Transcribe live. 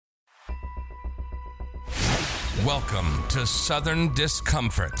Welcome to Southern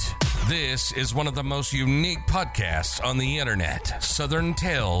Discomfort. This is one of the most unique podcasts on the internet. Southern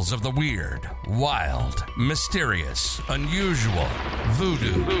tales of the weird, wild, mysterious, unusual,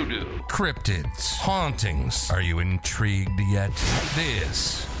 voodoo, cryptids, hauntings. Are you intrigued yet?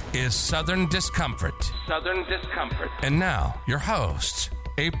 This is Southern Discomfort. Southern Discomfort. And now, your hosts,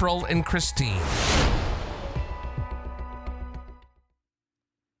 April and Christine.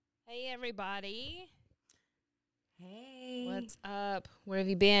 Hey, everybody. Hey. What's up? Where have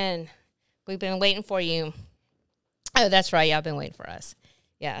you been? We've been waiting for you. Oh, that's right. Y'all been waiting for us.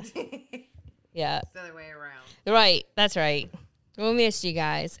 Yeah. Yeah. It's the other way around. Right. That's right. We missed you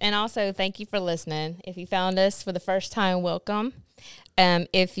guys. And also, thank you for listening. If you found us for the first time, welcome.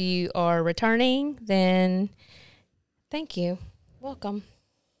 If you are returning, then thank you. Welcome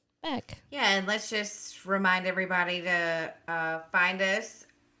back. Yeah, and let's just remind everybody to find us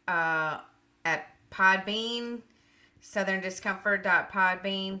at Podbean,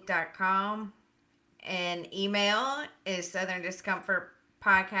 southerndiscomfort.podbean.com, and email is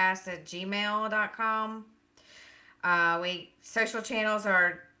southerndiscomfortpodcast@gmail.com. Social channels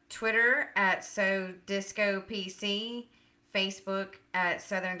are Twitter at SoDiscoPC, Facebook at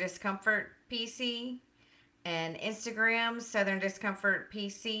Southern Discomfort PC, and Instagram Southern Discomfort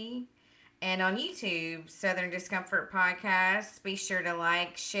PC, and on YouTube Southern Discomfort Podcast. Be sure to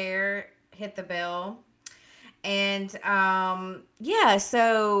like, share, hit the bell. And so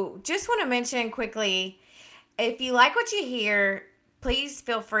just want to mention quickly, if you like what you hear, please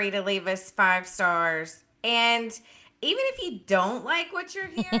feel free to leave us 5 stars. And even if you don't like what you're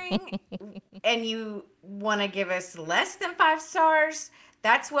hearing and you want to give us less than 5 stars,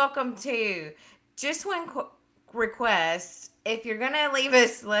 that's welcome too. Just one request: if you're gonna leave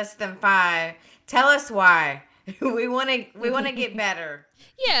us less than 5, tell us why. We want to get better.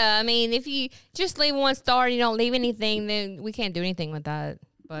 Yeah, I mean, if you just leave 1 star and you don't leave anything, then we can't do anything with that.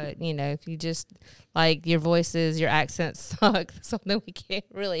 But, you know, if you just, like, your voices, your accents suck, something we can't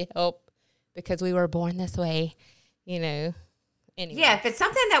really help because we were born this way, you know. Anyway. Yeah, if it's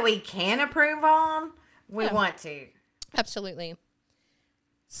something that we can improve on, we want to. Absolutely.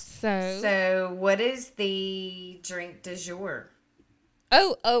 So what is the drink du jour?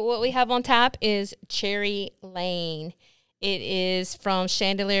 Oh, what we have on tap is Cherry Lane. It is from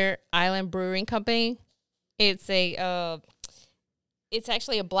Chandelier Island Brewing Company. It's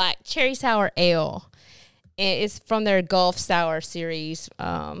actually a black cherry sour ale. It's from their Gulf Sour series.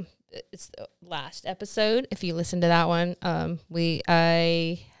 It's the last episode. If you listen to that one, we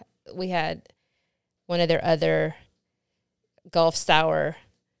had one of their other Gulf Sour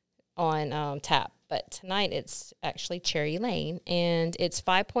on tap. But tonight it's actually Cherry Lane, and it's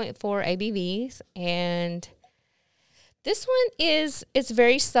 5.4 ABVs. And this one it's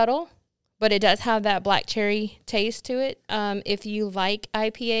very subtle, but it does have that black cherry taste to it. If you like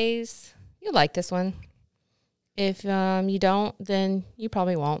IPAs, you'll like this one. If you don't, then you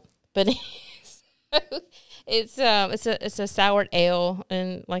probably won't. But it's a soured ale,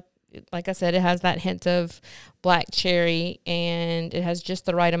 and like I said, it has that hint of black cherry, and it has just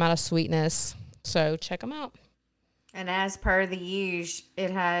the right amount of sweetness. So check them out. And as per the usual,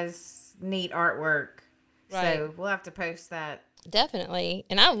 it has neat artwork. Right. So we'll have to post that. Definitely.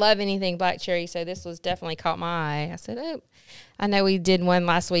 And I love anything black cherry, so this was definitely caught my eye. I said, oh, I know we did one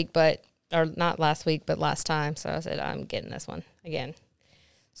last week, but not last week, but last time. So I said, I'm getting this one again.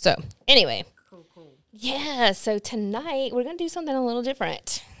 So anyway. Cool. Yeah, so tonight we're going to do something a little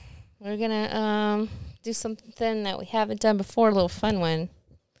different. We're going to do something that we haven't done before, a little fun one.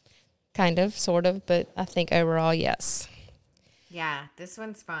 Kind of, sort of, but I think overall, yes. Yeah, this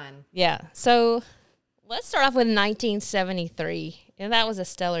one's fun. Yeah, so let's start off with 1973. And that was a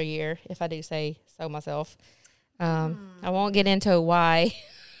stellar year, if I do say so myself. I won't get into why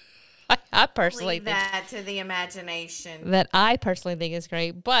I personally leave that to the imagination. That I personally think is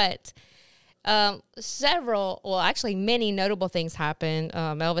great, but many notable things happened.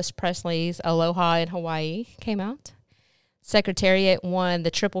 Elvis Presley's Aloha in Hawaii came out. Secretariat won the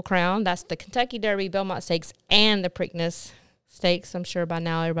Triple Crown. That's the Kentucky Derby, Belmont Stakes, and the Preakness Stakes. I'm sure by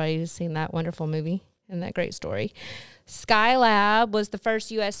now everybody's seen that wonderful movie and that great story. Skylab was the first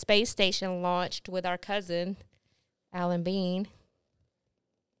U.S. space station launched with our cousin, Alan Bean.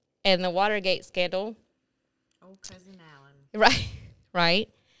 And the Watergate scandal. Oh, Cousin Alan. Right.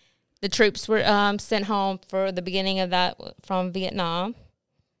 The troops were sent home for the beginning of that from Vietnam.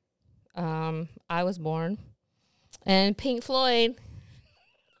 I was born. And Pink Floyd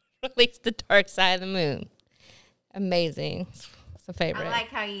released The Dark Side of the Moon. Amazing. a favorite. I like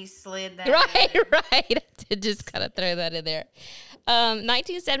how you slid that. Right. To just kind of throw that in there.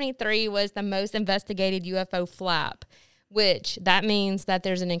 1973 was the most investigated UFO flap, which that means that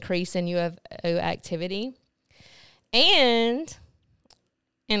there's an increase in UFO activity. And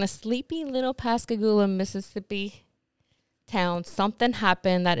in a sleepy little Pascagoula, Mississippi town, something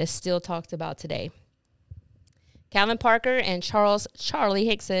happened that is still talked about today. Calvin Parker and Charlie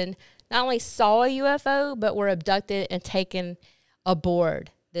Hickson not only saw a UFO, but were abducted and taken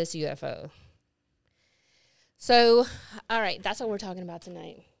aboard this UFO. So, all right, that's what we're talking about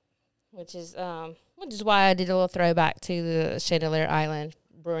tonight, which is why I did a little throwback to the Chandelier Island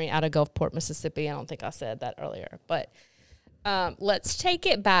Brewing out of Gulfport, Mississippi. I don't think I said that earlier, but let's take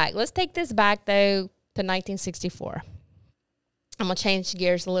it back. Let's take this back, though, to 1964. I'm going to change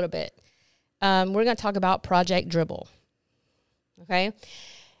gears a little bit. We're going to talk about Project Dribble, okay?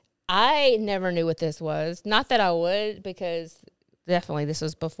 I never knew what this was. Not that I would, because definitely this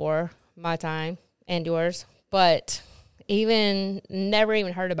was before my time and yours, but never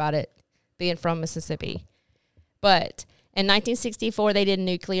even heard about it being from Mississippi. But in 1964, they did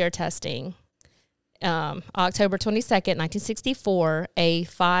nuclear testing. October 22nd, 1964, a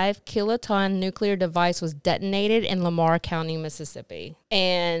 5-kiloton nuclear device was detonated in Lamar County, Mississippi.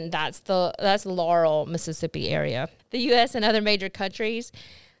 And that's Laurel, Mississippi area. The U.S. and other major countries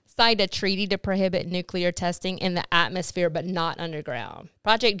signed a treaty to prohibit nuclear testing in the atmosphere, but not underground.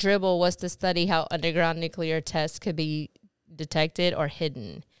 Project Dribble was to study how underground nuclear tests could be detected or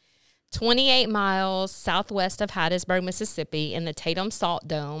hidden. 28 miles southwest of Hattiesburg, Mississippi, in the Tatum Salt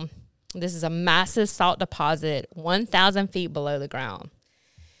Dome. This is a massive salt deposit 1,000 feet below the ground.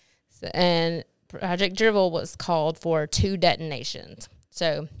 And Project Dribble was called for 2 detonations.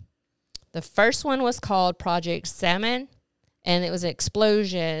 So the first one was called Project Salmon, and it was an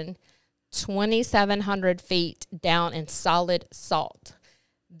explosion 2,700 feet down in solid salt.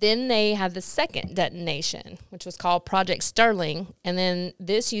 Then they had the second detonation, which was called Project Sterling, and then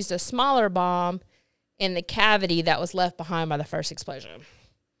this used a smaller bomb in the cavity that was left behind by the first explosion.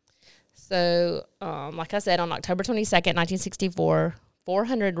 So, like I said, on October 22nd, 1964,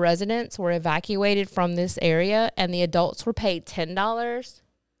 400 residents were evacuated from this area, and the adults were paid $10,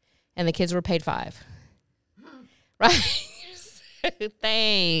 and the kids were paid $5. Right?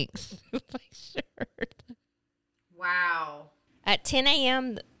 Thanks. My shirt. Wow. At 10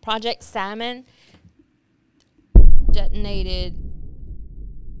 a.m., Project Salmon detonated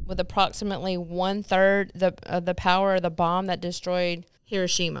with approximately 1/3 of the power of the bomb that destroyed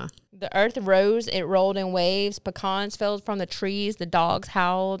Hiroshima. The earth rose, it rolled in waves, pecans fell from the trees, the dogs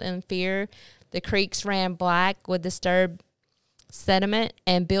howled in fear, the creeks ran black with disturbed sediment,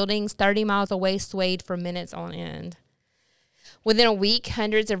 and buildings 30 miles away swayed for minutes on end. Within a week,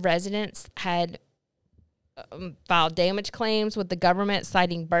 hundreds of residents had filed damage claims with the government,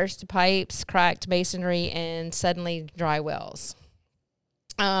 citing burst pipes, cracked masonry, and suddenly dry wells.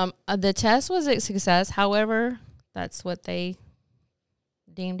 The test was a success. However, that's what they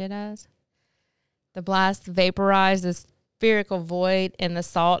deemed it as. The blast vaporized the spherical void in the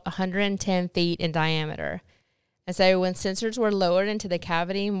salt 110 feet in diameter. And so when sensors were lowered into the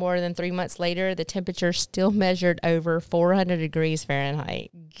cavity more than 3 months later, the temperature still measured over 400 degrees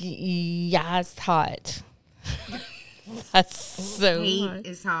Fahrenheit. Yeah, it's hot. That's so Heat hot.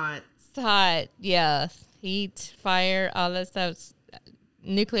 is hot. It's hot, yeah. Heat, fire, all that stuff.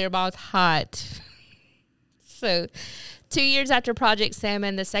 Nuclear bombs, hot. So 2 years after Project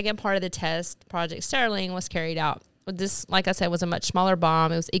Salmon, the second part of the test, Project Sterling, was carried out. This, like I said, was a much smaller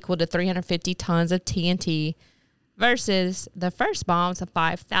bomb. It was equal to 350 tons of TNT versus the first bombs of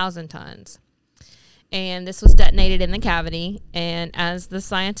 5,000 tons. And this was detonated in the cavity. And as the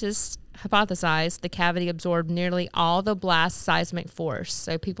scientists hypothesized, the cavity absorbed nearly all the blast seismic force.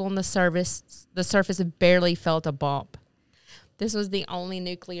 So people on the surface barely felt a bump. This was the only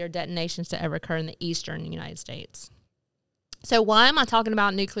nuclear detonations to ever occur in the eastern United States. So why am I talking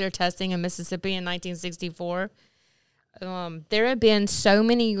about nuclear testing in Mississippi in 1964? There have been so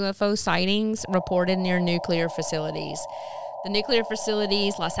many UFO sightings reported near nuclear facilities. The nuclear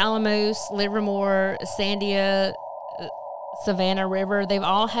facilities, Los Alamos, Livermore, Sandia, Savannah River, they've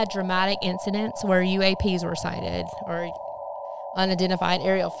all had dramatic incidents where UAPs were sighted or unidentified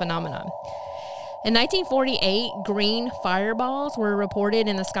aerial phenomenon. In 1948, green fireballs were reported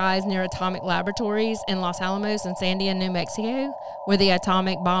in the skies near atomic laboratories in Los Alamos and Sandia, New Mexico, where the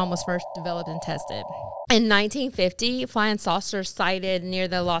atomic bomb was first developed and tested. In 1950, flying saucers sighted near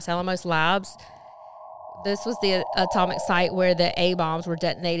the Los Alamos labs. This was the atomic site where the A-bombs were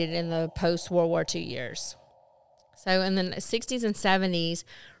detonated in the post-World War II years. So in the 60s and 70s,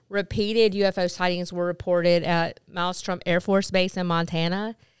 repeated UFO sightings were reported at Malmstrom Air Force Base in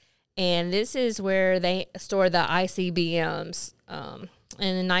Montana. And this is where they store the ICBMs.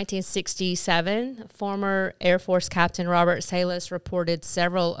 In 1967, former Air Force Captain Robert Salas reported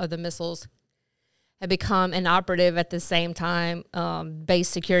several of the missiles had become inoperative at the same time. Base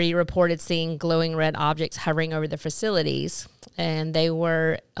security reported seeing glowing red objects hovering over the facilities, and they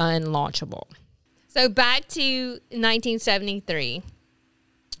were unlaunchable. So back to 1973.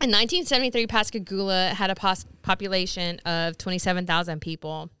 In 1973, Pascagoula had a population of 27,000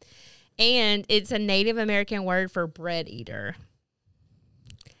 people, and it's a Native American word for bread eater.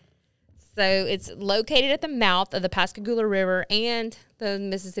 So it's located at the mouth of the Pascagoula River and the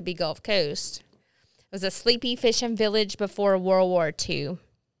Mississippi Gulf Coast. It was a sleepy fishing village before World War II.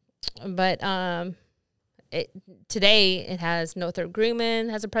 But today it has Northrop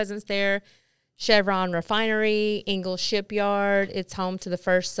Grumman has a presence there, Chevron Refinery, Ingalls Shipyard. It's home to the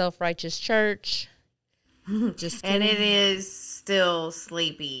First Self-Righteous Church. Just kidding. And it is still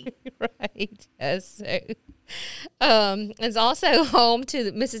sleepy. Right. Yes. It's also home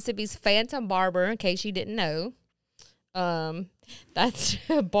to Mississippi's Phantom Barber, in case you didn't know. That's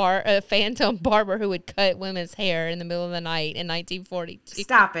a phantom barber who would cut women's hair in the middle of the night in 1942.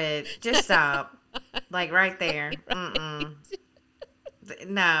 Stop it. Just stop. Like right there. Right.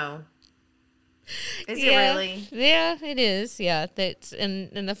 No. Is it really? Yeah, it is. Yeah, that's in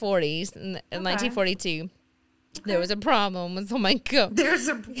the 40s, in 1942. Okay. There was a problem with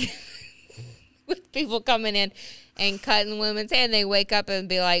with people coming in and cutting women's hair, and they wake up and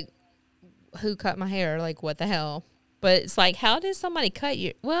be like, "Who cut my hair? Like, what the hell?" But it's like, how does somebody cut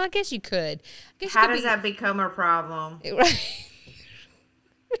you? Well, I guess you could. How does that become a problem? Right.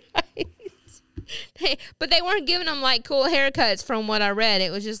 Right. But they weren't giving them like cool haircuts from what I read. It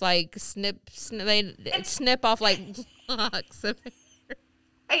was just like snip off like locks of hair.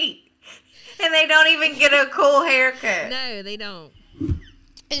 Hey, and they don't even get a cool haircut. No, they don't.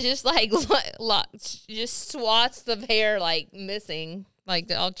 It's just like just swaths of hair like missing,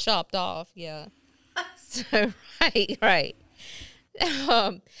 like all chopped off. Yeah. So right.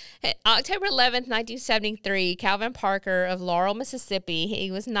 October 11th, 1973, Calvin Parker of Laurel, Mississippi.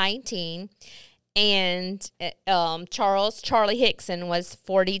 He was 19. And Charlie Hickson was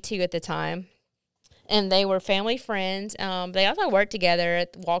 42 at the time. And they were family friends. They also worked together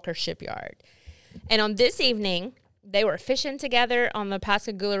at Walker Shipyard. And on this evening, they were fishing together on the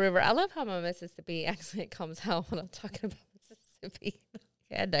Pascagoula River. I love how my Mississippi accent comes out when I'm talking about Mississippi.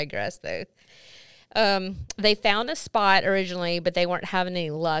 I digress, though. They found a spot originally, but they weren't having any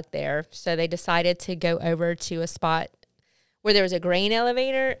luck there. So they decided to go over to a spot where there was a grain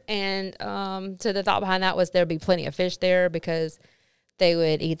elevator, and so the thought behind that was there'd be plenty of fish there because they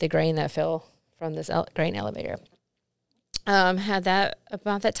would eat the grain that fell from this grain elevator.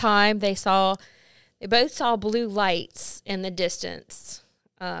 About that time, they both saw blue lights in the distance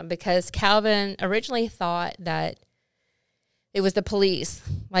because Calvin originally thought that it was the police,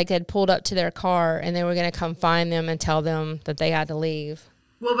 like had pulled up to their car and they were going to come find them and tell them that they had to leave.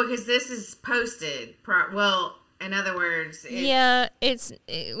 Well, because this is posted. In other words,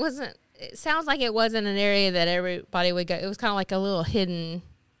 it wasn't. It sounds like it wasn't an area that everybody would go. It was kind of like a little hidden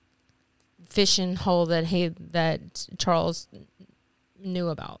fishing hole that Charles knew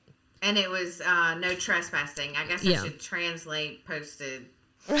about. And it was no trespassing. I guess I should translate posted.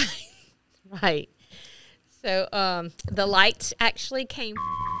 Right. So the lights actually came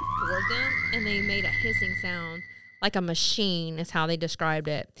toward them, and they made a hissing sound. Like a machine is how they described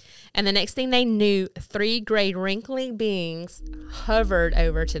it. And the next thing they knew, 3 gray wrinkly beings hovered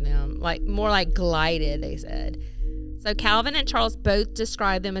over to them, like more like glided, they said. So Calvin and Charles both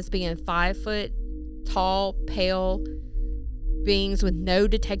described them as being 5 foot tall, pale beings with no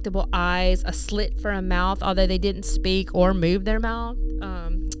detectable eyes, a slit for a mouth, although they didn't speak or move their mouth.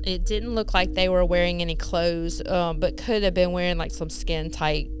 It didn't look like they were wearing any clothes, but could have been wearing like some skin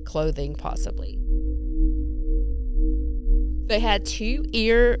tight clothing possibly. They had 2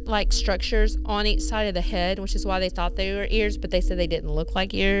 ear-like structures on each side of the head, which is why they thought they were ears, but they said they didn't look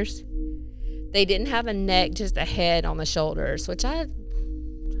like ears. They didn't have a neck, just a head on the shoulders, which I'm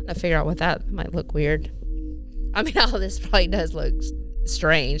trying to figure out what that might look weird. I mean, all this probably does look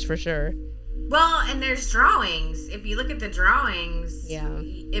strange for sure. Well, and there's drawings. If you look at the drawings,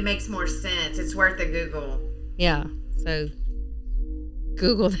 it makes more sense. It's worth a Google. Yeah, so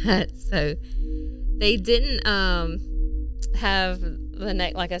Google that. So they didn't have the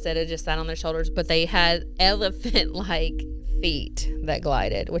neck, like I said, it just sat on their shoulders, but they had elephant-like feet that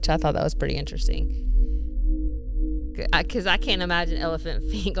glided, which I thought that was pretty interesting. Because I can't imagine elephant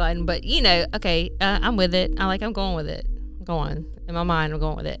feet gliding, but okay, I'm with it. I'm going with it. I'm Go on. In my mind, I'm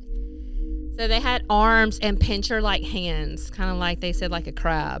going with it. So they had arms and pincher-like hands, kind of like they said, like a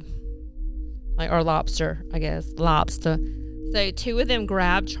crab, or lobster, I guess, lobster. So 2 of them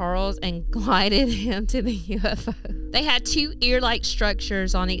grabbed Charles and glided him to the UFO. They had 2 ear-like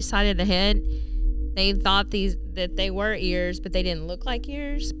structures on each side of the head. They thought that they were ears, but they didn't look like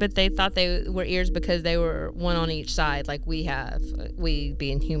ears. But they thought they were ears because they were one on each side, like we have. We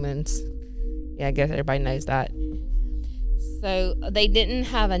being humans. Yeah, I guess everybody knows that. So they didn't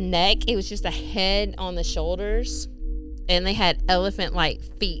have a neck. It was just a head on the shoulders. And they had elephant-like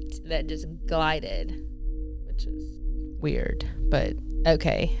feet that just glided, which is weird. But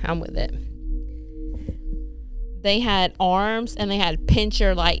okay, I'm with it. They had arms and they had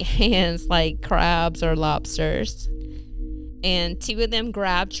pincher-like hands like crabs or lobsters. And 2 of them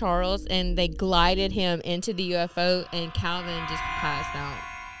grabbed Charles and they glided him into the UFO, and Calvin just passed out,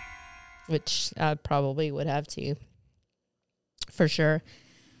 which I probably would have too. For sure.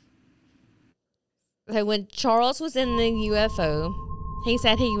 So when Charles was in the UFO, he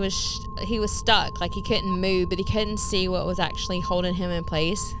said he was stuck, like he couldn't move, but he couldn't see what was actually holding him in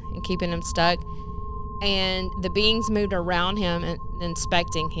place and keeping him stuck. And the beings moved around him and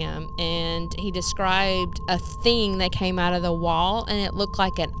inspecting him. And he described a thing that came out of the wall, and it looked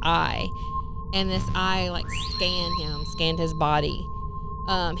like an eye. And this eye like scanned his body.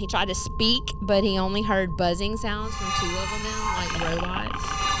 He tried to speak, but he only heard buzzing sounds from 2 of them, like robots.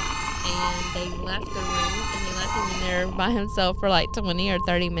 And they left the room, and they left him in there by himself for like 20 or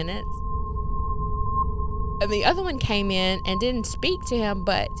 30 minutes. And the other one came in and didn't speak to him,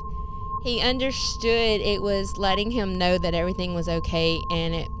 but he understood it was letting him know that everything was okay,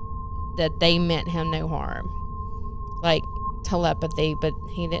 and that they meant him no harm. Like telepathy, but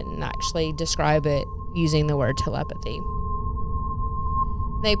he didn't actually describe it using the word telepathy.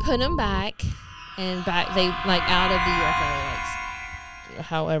 They put him back, they like out of the UFO, like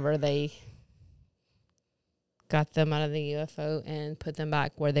however they got them out of the UFO and put them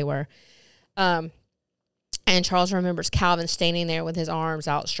back where they were. And Charles remembers Calvin standing there with his arms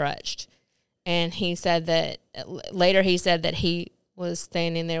outstretched. And he said that later he was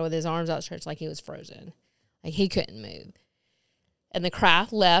standing there with his arms outstretched like he was frozen, like he couldn't move. And the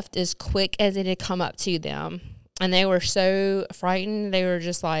craft left as quick as it had come up to them. And they were so frightened. They were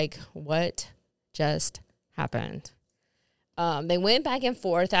just like, what just happened? They went back and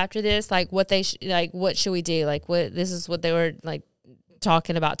forth after this, like what should we do? Like this is what they were like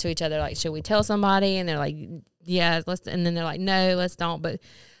talking about to each other. Like, should we tell somebody? And they're like, yeah, let's. And then they're like, no, let's don't. But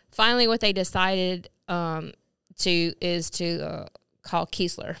finally what they decided to call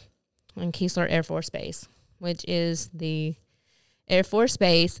Keesler, and Keesler Air Force Base, which is the Air Force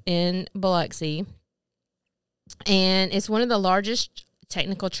Base in Biloxi. And it's one of the largest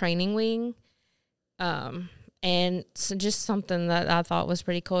technical training wing. And so just something that I thought was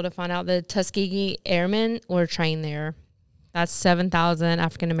pretty cool to find out. The Tuskegee Airmen were trained there. That's 7,000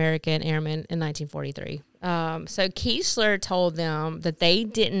 African-American airmen in 1943. So Keesler told them that they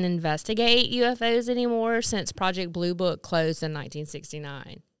didn't investigate UFOs anymore since Project Blue Book closed in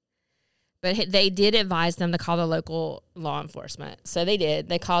 1969. But they did advise them to call the local law enforcement. So they did.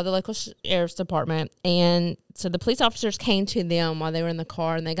 They called the local sheriff's department. And so the police officers came to them while they were in the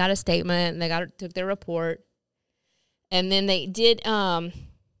car, and they got a statement, and took their report. And then they did,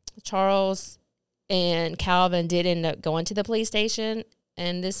 Charles and Calvin did end up going to the police station.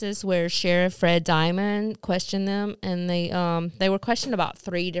 And this is where Sheriff Fred Diamond questioned them. And they were questioned about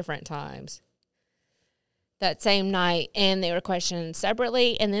 3 different times that same night, and they were questioned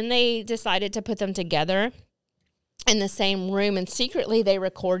separately, and then they decided to put them together in the same room, and secretly they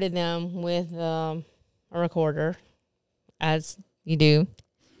recorded them with a recorder, as you do.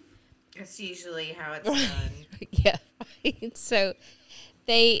 That's usually how it's done. Yeah, right. So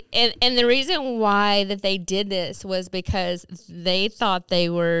they and the reason why that they did this was because they thought they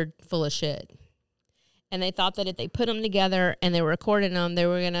were full of shit. And they thought that if they put them together and they were recording them, they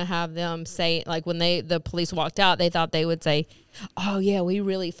were going to have them say, like when the police walked out, they thought they would say, oh, yeah, we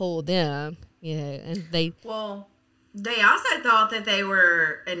really fooled them. You know, and Well, they also thought that they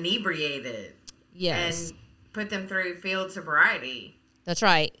were inebriated. Yes. And put them through field sobriety. That's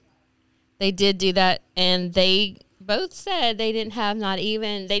right. They did do that. And they both said they didn't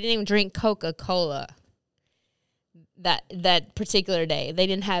even drink Coca-Cola. That particular day. They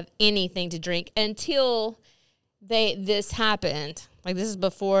didn't have anything to drink until this happened. Like, this is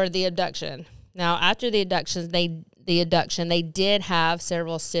before the abduction. Now, after the abduction, they did have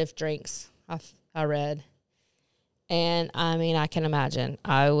several stiff drinks, I read. And, I mean, I can imagine.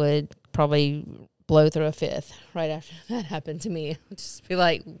 I would probably blow through a 5th right after that happened to me. I'd just be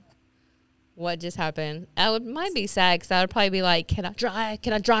like, what just happened. Might be sad because I would probably be like, can I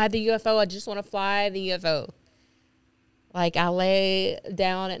drive the UFO? I just want to fly the UFO. Like, I lay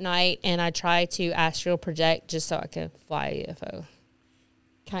down at night and I try to astral project just so I can fly a UFO.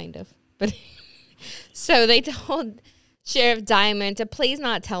 Kind of. But so they told Sheriff Diamond to please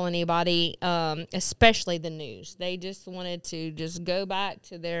not tell anybody, especially the news. They just wanted to just go back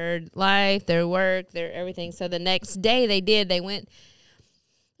to their life, their work, their everything. So the next day they did. They went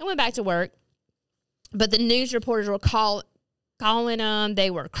back to work. But the news reporters were calling them. They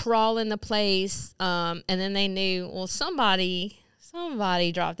were crawling the place. And then they knew, well, somebody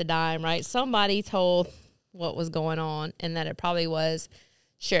dropped the dime, right? Somebody told what was going on, and that it probably was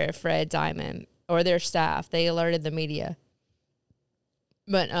Sheriff Fred Diamond or their staff. They alerted the media.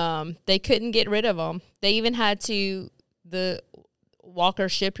 But they couldn't get rid of them. They even had to, the Walker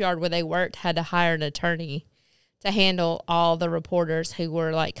Shipyard where they worked had to hire an attorney to handle all the reporters who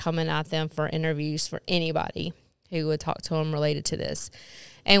were like coming at them for interviews for anybody who would talk to them related to this.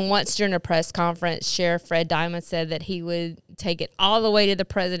 And once during a press conference, Sheriff Fred Diamond said that he would take it all the way to the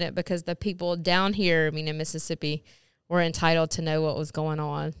president because the people down here, in Mississippi, were entitled to know what was going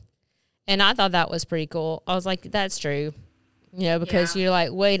on. And I thought that was pretty cool. I was like, that's true. Because you're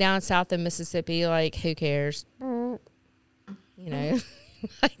like way down south of Mississippi, like, who cares?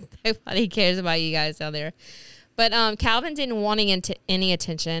 Like, nobody cares about you guys down there. But Calvin didn't want any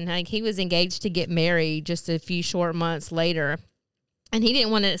attention. Like, he was engaged to get married just a few short months later. And he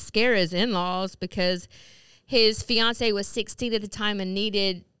didn't want to scare his in-laws because his fiance was 16 at the time and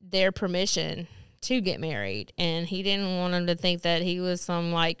needed their permission to get married. And he didn't want them to think that he was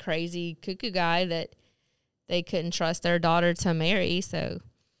some, like, crazy cuckoo guy that they couldn't trust their daughter to marry. So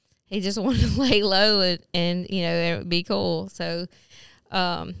he just wanted to lay low and it would be cool. So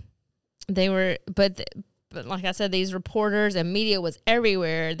they were, but like I said, these reporters and media was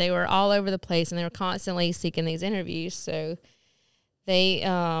everywhere. They were all over the place, and they were constantly seeking these interviews. So they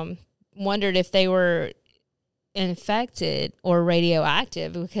wondered if they were infected or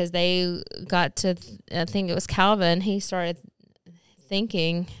radioactive because they got to, I think it was Calvin, he started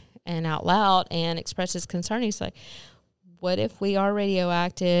thinking and out loud and expressed his concern. He's like, what if we are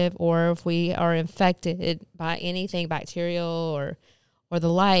radioactive, or if we are infected by anything bacterial or the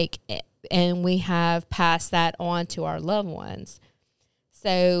like, and we have passed that on to our loved ones?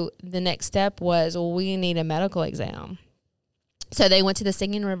 So the next step was, well, we need a medical exam. So they went to the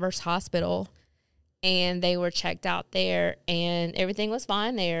Singing Rivers Hospital, and they were checked out there, and everything was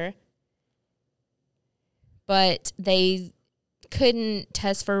fine there. But they couldn't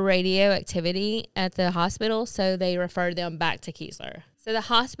test for radioactivity at the hospital, so they referred them back to Keesler. So the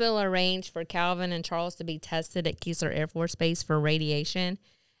hospital arranged for Calvin and Charles to be tested at Keesler Air Force Base for radiation.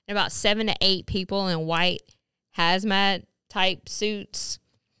 And about 7 to 8 people in white hazmat type suits,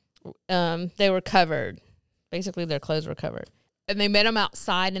 they were covered. Basically, their clothes were covered. And they met them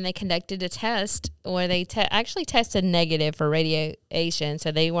outside, and they conducted a test where they actually tested negative for radiation, so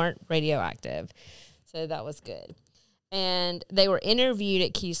they weren't radioactive. So that was good. And they were interviewed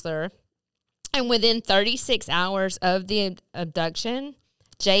at Keesler. And within 36 hours of the abduction,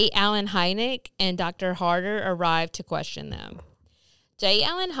 J. Allen Hynek and Dr. Harder arrived to question them. J.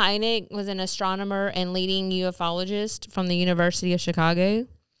 Allen Hynek was an astronomer and leading ufologist from the University of Chicago.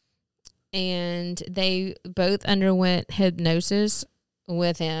 And they both underwent hypnosis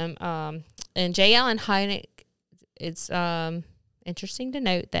with him. And J. Allen Hynek, it's interesting to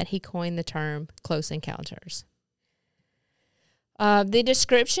note that he coined the term close encounters. The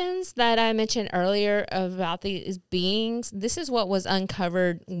descriptions that I mentioned earlier about these beings, this is what was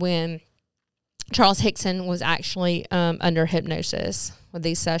uncovered when Charles Hickson was actually under hypnosis with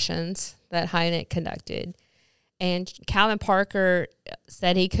these sessions that Hynek conducted. And Calvin Parker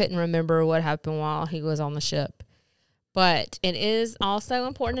said he couldn't remember what happened while he was on the ship. But it is also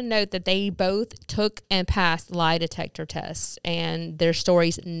important to note that they both took and passed lie detector tests, and their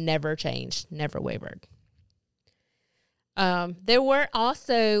stories never changed, never wavered. There were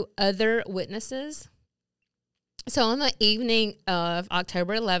also other witnesses. So on the evening of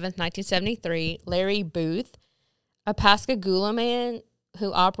October 11th, 1973, Larry Booth, a Pascagoula man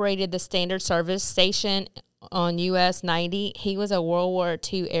who operated the Standard Service Station on US 90, he was a World War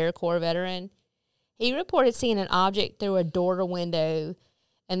II Air Corps veteran. He reported seeing an object through a door to window,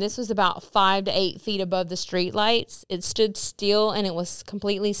 and this was about 5 to 8 feet above the street lights. It stood still, and it was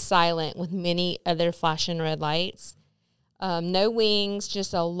completely silent with many other flashing red lights. No wings,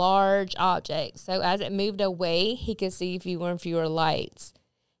 just a large object. So as it moved away, he could see fewer and fewer lights.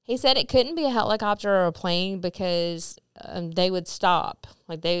 He said it couldn't be a helicopter or a plane because they would stop.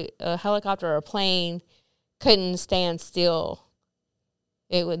 Like a helicopter or a plane couldn't stand still.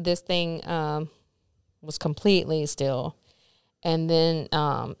 This thing was completely still, and then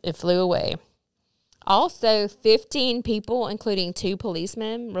it flew away. Also, 15 people, including 2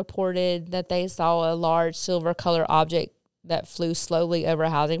 policemen, reported that they saw a large silver-colored object that flew slowly over a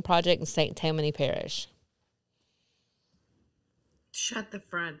housing project in St. Tammany Parish. Shut the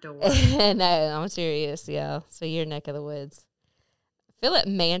front door. No, I'm serious, yeah. So your neck of the woods. Philip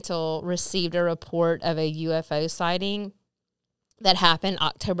Mantle received a report of a UFO sighting that happened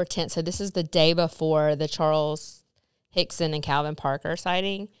October 10th. So this is the day before the Charles Hickson and Calvin Parker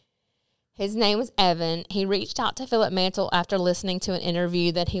sighting. His name was Evan. He reached out to Philip Mantle after listening to an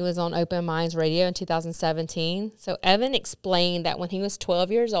interview that he was on Open Minds Radio in 2017. So Evan explained that when he was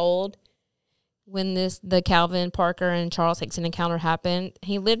 12 years old, when the Calvin Parker and Charles Hickson encounter happened,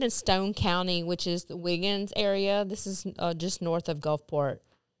 he lived in Stone County, which is the Wiggins area. This is just north of Gulfport.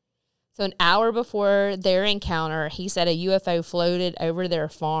 So an hour before their encounter, he said a UFO floated over their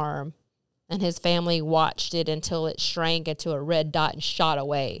farm, and his family watched it until it shrank into a red dot and shot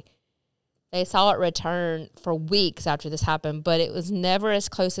away. They saw it return for weeks after this happened, but it was never as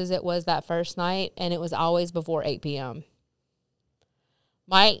close as it was that first night, and it was always before 8 p.m.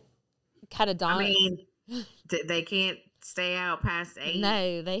 Mike had a dawn. I mean, they can't stay out past 8.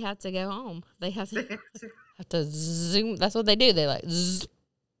 No, they have to go home. They have to zoom. That's what they do. They like zzz,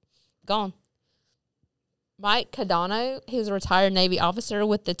 gone. Mike Cadano, who's a retired Navy officer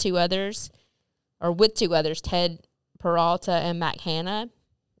with 2 others, Ted Peralta and Mac Hanna.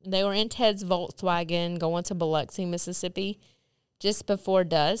 They were in Ted's Volkswagen going to Biloxi, Mississippi, just before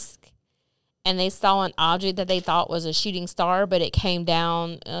dusk. And they saw an object that they thought was a shooting star, but it came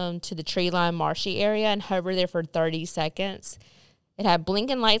down to the tree line marshy area and hovered there for 30 seconds. It had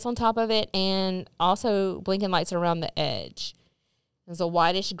blinking lights on top of it and also blinking lights around the edge. It was a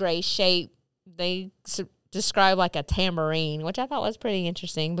whitish gray shape. They described like a tambourine, which I thought was pretty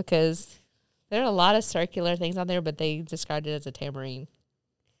interesting because there are a lot of circular things out there, but they described it as a tambourine.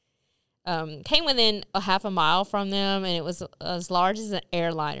 Came within a half a mile from them, and it was as large as an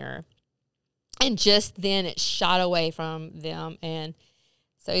airliner. And just then it shot away from them. And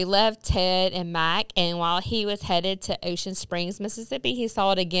so he left Ted and Mac, and while he was headed to Ocean Springs, Mississippi, he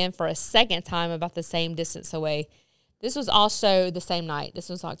saw it again for a second time about the same distance away. This was also the same night. This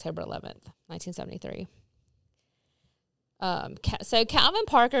was October 11th, 1973. So Calvin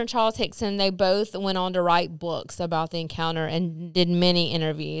Parker and Charles Hickson, they both went on to write books about the encounter and did many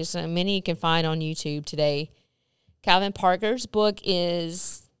interviews. Many you can find on YouTube today. Calvin Parker's book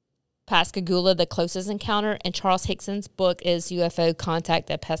is Pascagoula, The Closest Encounter, and Charles Hickson's book is UFO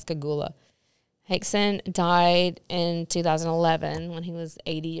Contact at Pascagoula. Hickson died in 2011 when he was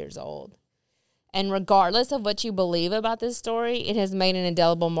 80 years old. And regardless of what you believe about this story, it has made an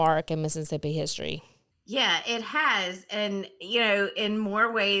indelible mark in Mississippi history. Yeah, it has. And, in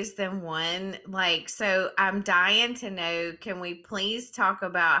more ways than one. So I'm dying to know, can we please talk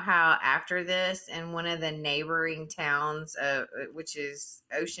about how after this in one of the neighboring towns, which is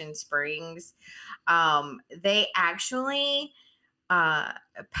Ocean Springs, they actually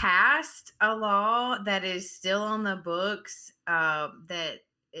passed a law that is still on the books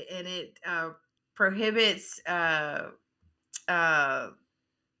it prohibits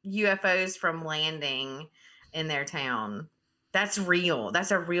UFOs from landing in their town. That's real.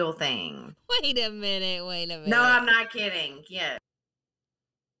 That's a real thing. Wait a minute. No, I'm not kidding. Yeah.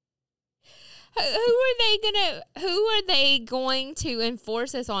 Who are they going to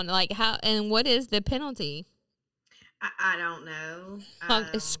enforce this on? Like how, and what is the penalty? I don't know.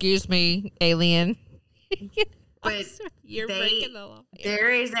 Excuse me, alien. But you're breaking the law.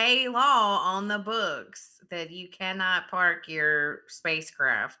 There is a law on the books that you cannot park your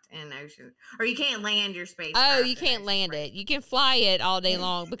spacecraft in ocean, or you can't land your spacecraft. Oh, you can't land it. You can fly it all day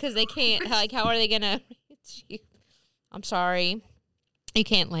long because they can't. Like, how are they gonna? I'm sorry, you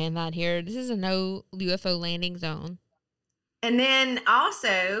can't land that here. This is a no UFO landing zone. And then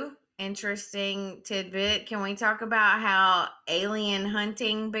also, interesting tidbit, can we talk about how alien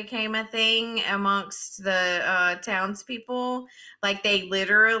hunting became a thing amongst the townspeople? Like, they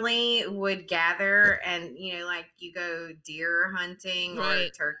literally would gather and, you go deer hunting or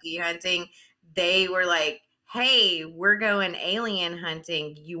turkey hunting. They were like, hey, we're going alien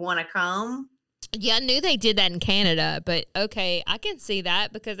hunting. You want to come? Yeah, I knew they did that in Canada, but okay, I can see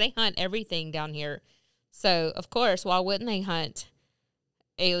that because they hunt everything down here. So, of course, why wouldn't they hunt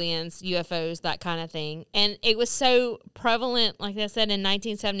aliens, UFOs, that kind of thing? And it was so prevalent, like I said, in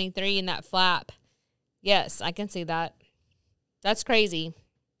 1973 in that flap. Yes, I can see that. That's crazy.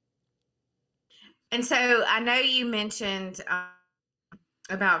 And so I know you mentioned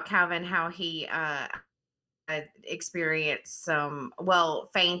about Calvin, how he experienced some,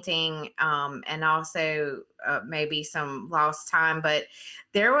 fainting, and also maybe some lost time. But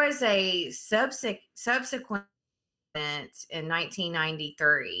there was a subsequent event in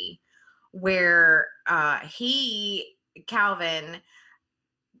 1993 where Calvin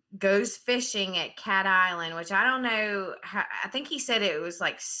goes fishing at Cat Island, which I don't know how, I think he said it was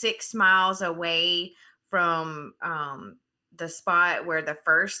like 6 miles away from the spot where the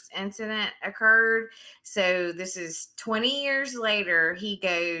first incident occurred. So this is 20 years later. He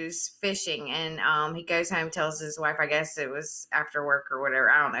goes fishing, and he goes home, tells his wife, I guess it was after work or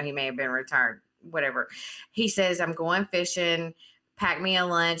whatever, I don't know, he may have been retired, whatever. He says, I'm going fishing, pack me a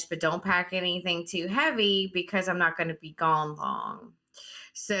lunch, but don't pack anything too heavy because I'm not going to be gone long.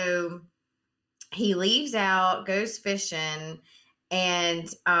 So he leaves out, goes fishing, and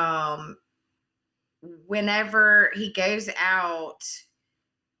whenever he goes out,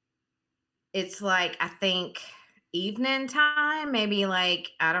 it's like, I think evening time, maybe like,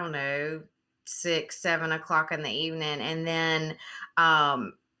 I don't know, 6-7 o'clock in the evening. And then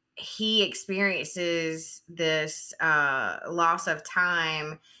he experiences this loss of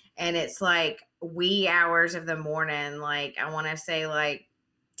time, and it's like wee hours of the morning, like I want to say like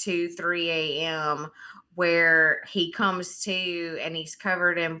 2-3 a.m., where he comes to and he's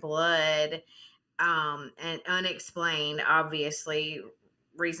covered in blood, and unexplained, obviously,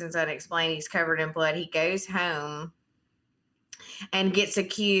 reasons unexplained. He's covered in blood. He goes home and gets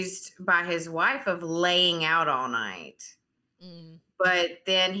accused by his wife of laying out all night. But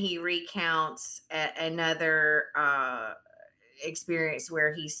then he recounts another experience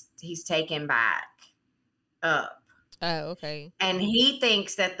where he's taken back up. Oh, okay. And he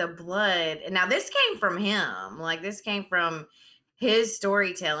thinks that the blood, now this came from him, like this came from his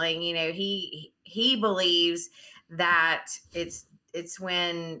storytelling. You know, he believes that it's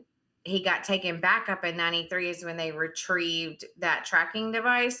when he got taken back up in 93 is when they retrieved that tracking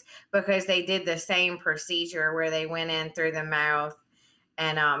device, because they did the same procedure where they went in through the mouth.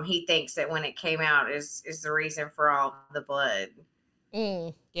 And he thinks that when it came out is the reason for all the blood.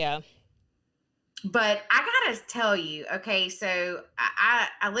 Yeah. But I gotta tell you, okay, so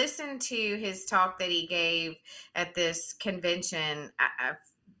I listened to his talk that he gave at this convention.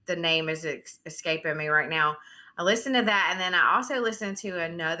 The name is escaping me right now. I listened to that, and then I also listened to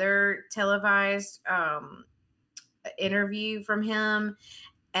another televised interview from him.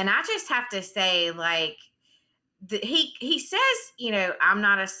 And I just have to say, like, he says, you know, I'm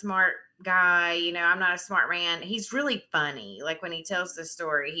not a smart guy, you know, I'm not a smart man. He's really funny. Like when he tells the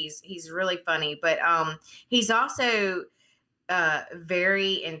story, he's really funny, but he's also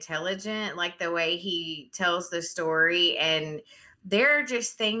very intelligent, like the way he tells the story. And there are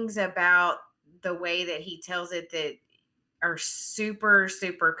just things about the way that he tells it that are super,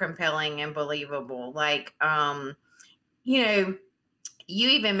 super compelling and believable. Like, you know, you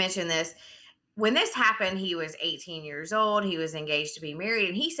even mentioned this. When this happened, he was 18 years old. He was engaged to be married.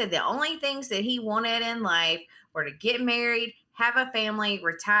 And he said the only things that he wanted in life were to get married, have a family,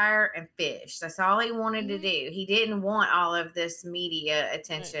 retire, and fish. That's all he wanted to do. He didn't want all of this media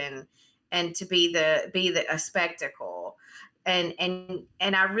attention and to be a spectacle. And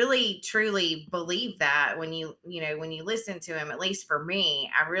I really truly believe that when you listen to him, at least for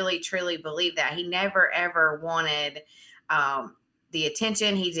me, I really truly believe that he never ever wanted the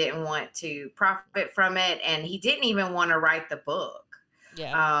attention. He didn't want to profit from it, and he didn't even want to write the book.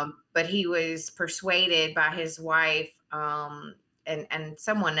 Yeah. But he was persuaded by his wife and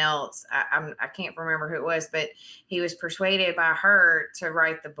someone else. I can't remember who it was, but he was persuaded by her to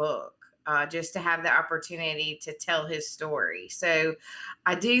write the book, just to have the opportunity to tell his story. So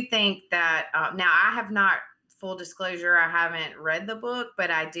I do think that now I have not, full disclosure, I haven't read the book,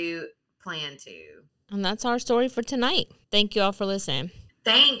 but I do plan to. And that's our story for tonight. Thank you all for listening.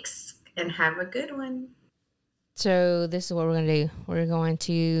 Thanks, and have a good one. So this is what we're going to do. We're going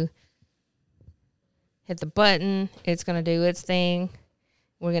to hit the button. It's going to do its thing.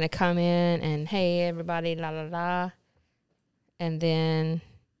 We're going to come in and, hey, everybody, la, la, la. And then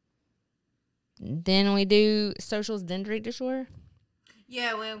we do socials, then drink du jour.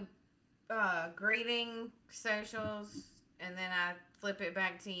 Yeah, we greeting, socials, and then I flip it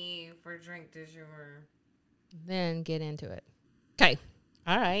back to you for drink du jour. Then get into it. Okay.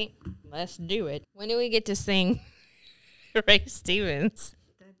 All right. Let's do it. When do we get to sing Ray Stevens?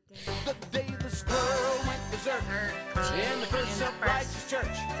 The day the squirrel went berserk in the first self-righteous church.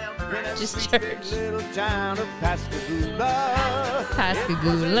 Just church. Little town of Pascagoula.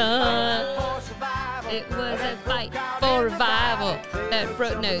 Pascagoula. It was a fight for revival that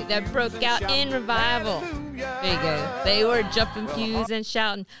broke out in revival. There you go. They were jumping pews and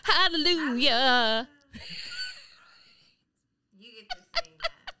shouting, hallelujah.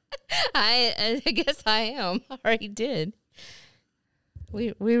 I guess I am. I already did.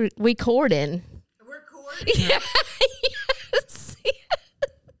 We recording. We're recording. Yeah. Yes.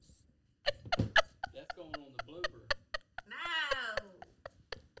 That's going on the blooper. No.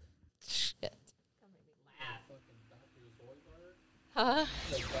 Shit. Huh? Huh?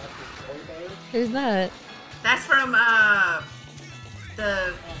 Who's that? That's from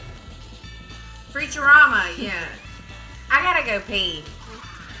the Futurama. Yeah. I gotta go pee.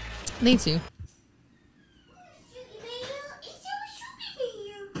 Me too.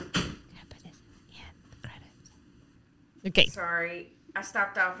 Okay. Sorry, I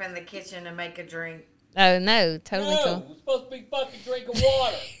stopped off in the kitchen to make a drink. Oh no, totally No, cool. we're supposed to be fucking drinking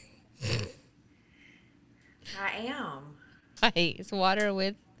water. I am. Right, it's water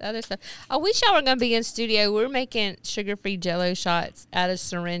with other stuff. I wish y'all were gonna be in studio. We're making sugar-free Jello shots out of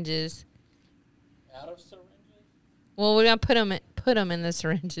syringes. Out of syringes? Well, we're gonna put them in the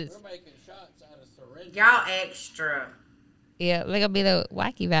syringes. We're making shots out of syringes. Y'all extra. Yeah, they're gonna be the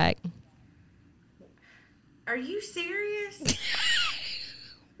wacky vac. Are you serious?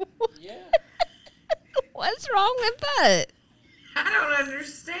 Yeah. What's wrong with that? I don't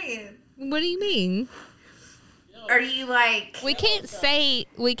understand. What do you mean? Are you like? We can't say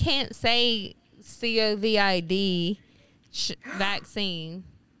COVID vaccine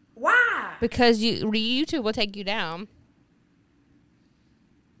Why? because YouTube will take you down.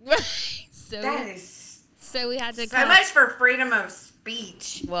 Right. That is So we had to so much for freedom of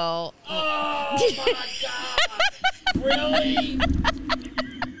speech. Well, Oh my god! Really?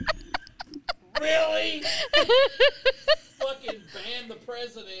 Really? Fucking ban the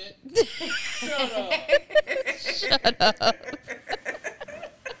president. Shut up. shut up.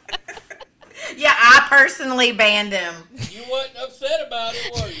 Yeah, I personally banned him. You wasn't upset about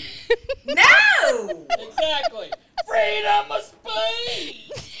it, were you? No. Exactly. Freedom of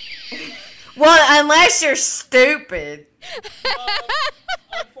speech! Well, unless you're stupid.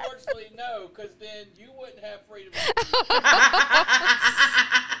 Unfortunately, no, because then you wouldn't have freedom of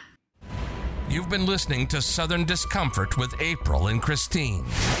You've been listening to Southern Discomfort with April and Christine.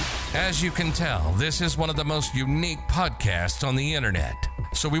 As you can tell, this is one of the most unique podcasts on the internet.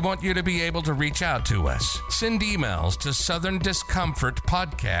 So we want you to be able to reach out to us. Send emails to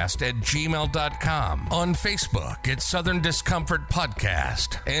southerndiscomfortpodcast@gmail.com, on Facebook at Southern Discomfort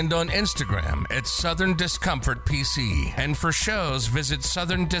Podcast, and on Instagram at Southern Discomfort PC. And for shows, visit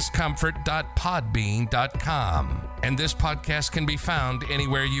southerndiscomfort.podbean.com. And this podcast can be found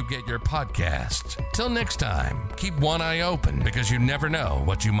anywhere you get your podcasts. Till next time, keep one eye open because you never know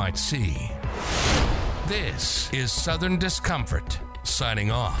what you might see. This is Southern Discomfort,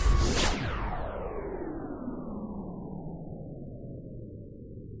 signing off.